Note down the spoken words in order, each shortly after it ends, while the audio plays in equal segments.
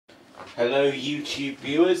Hello YouTube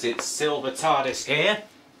viewers, it's Silvertardis here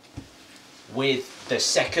with the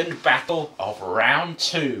second battle of round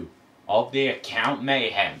 2 of the account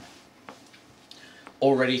Mayhem.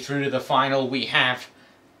 Already through to the final we have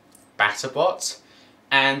Batterbot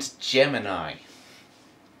and Gemini.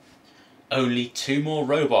 Only 2 more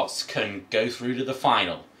robots can go through to the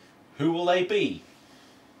final. Who will they be?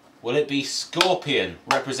 Will it be Scorpion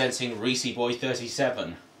representing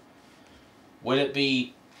ReeseBoy37? Will it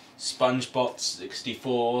be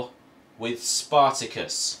SpongeBot64 with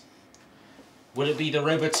Sparticus? Will it be the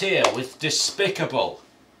Roboteer with Dispicable?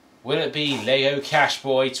 Will it be Leo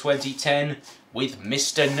Cashboy 2010 with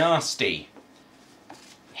Mr. Nasty?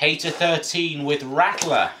 Hater 13 with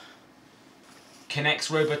Rattler?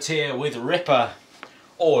 Connects Roboteer with Ripper?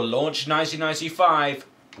 Or Launch 1995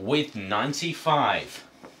 with 95?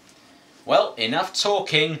 Well, enough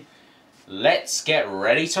talking. Let's get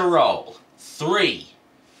ready to roll. 3,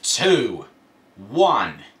 2,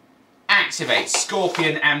 1. Activate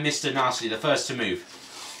Scorpion and Mr. Nasty, the first to move.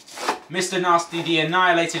 Mr. Nasty, the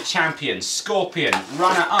Annihilator champion. Scorpion,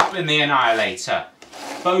 runner-up in the Annihilator.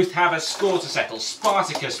 Both have a score to settle.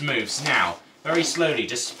 Sparticus moves now, very slowly.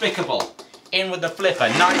 Dispicable, in with the flipper.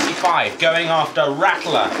 95, going after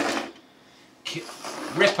Rattler.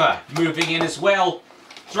 Ripper, moving in as well.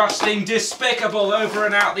 Thrusting Dispicable over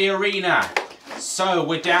and out the arena. So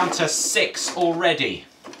we're down to 6 already.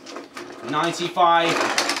 95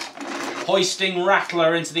 hoisting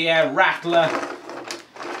Rattler into the air. Rattler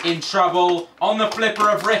in trouble on the flipper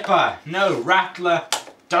of Ripper. No, Rattler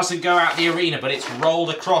doesn't go out the arena, but it's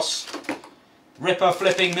rolled across. Ripper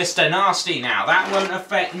flipping Mr. Nasty now. That won't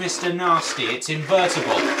affect Mr. Nasty. It's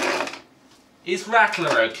invertible. Is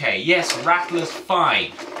Rattler okay? Yes, Rattler's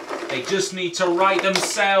fine. They just need to right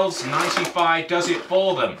themselves. 95 does it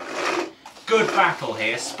for them. Good battle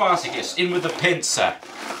here. Sparticus in with the pincer.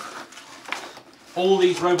 All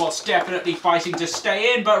these robots definitely fighting to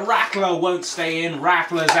stay in, but Rattler won't stay in.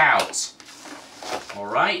 Rattler's out.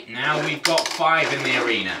 Alright, now we've got 5 in the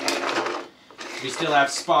arena. We still have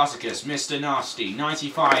Sparticus, Mr. Nasty,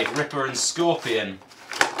 95, Ripper and Scorpion.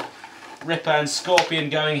 Ripper and Scorpion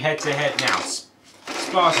going head to head now.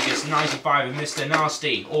 Sparticus, 95 and Mr.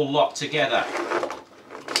 Nasty all locked together.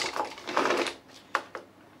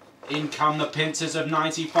 In come the pincers of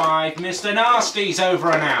 95. Mr. Nasty's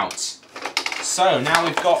over and out. So now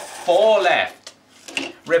we've got 4 left.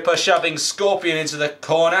 Ripper shoving Scorpion into the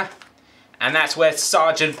corner. And that's where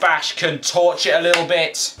Sergeant Bash can torch it a little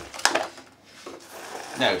bit.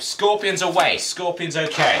 No, Scorpion's away. Scorpion's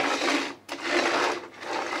okay.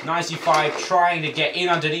 95 trying to get in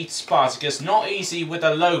underneath Sparticus. Not easy with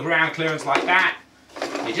a low ground clearance like that.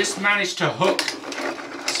 They just managed to hook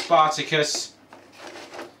Sparticus.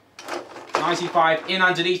 95 in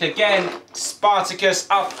underneath again. Sparticus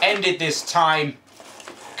upended this time.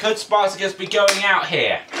 Could Sparticus be going out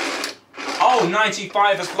here? Oh,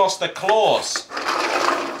 95 has lost the claws.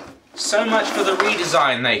 So much for the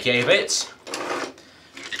redesign they gave it.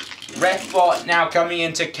 Refbot now coming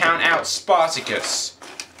in to count out Sparticus.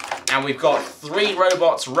 And we've got 3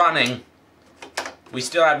 robots running. We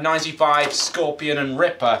still have 95, Scorpion and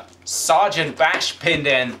Ripper. Sergeant Bash pinned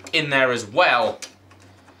in there as well.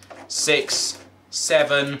 6,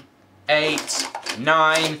 7, 8,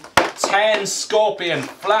 9, 10. Scorpion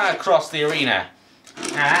fly across the arena.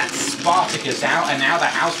 Now that's Sparticus out, and now the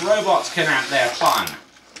house robots can have their fun.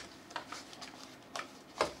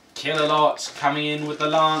 Killalot coming in with the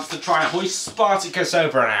lance to try and hoist Sparticus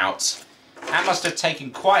over and out. That must have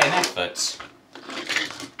taken quite an effort.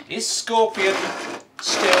 Is Scorpion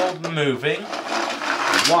still moving?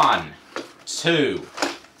 1, 2,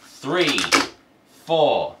 3,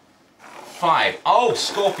 4, 5. Oh,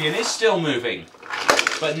 Scorpion is still moving.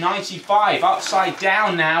 But 95 upside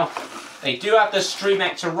down now. They do have the stream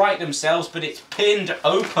neck to right themselves, but it's pinned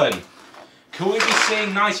open. Could we be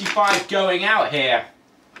seeing 95 going out here?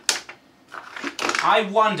 I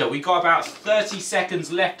wonder. We've got about 30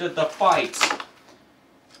 seconds left of the fight.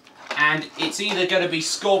 And it's either going to be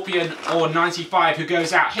Scorpion or 95 who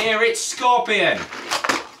goes out. Here it's Scorpion.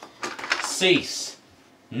 Cease.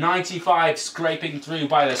 95 scraping through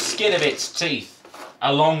by the skin of its teeth,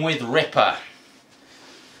 along with Ripper.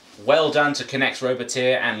 Well done to Connect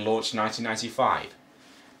Roboteer and Launch 1995.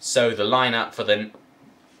 So the lineup for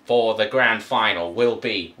the grand final will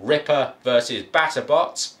be Ripper versus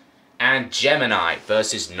Batterbot and Gemini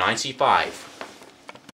versus 95.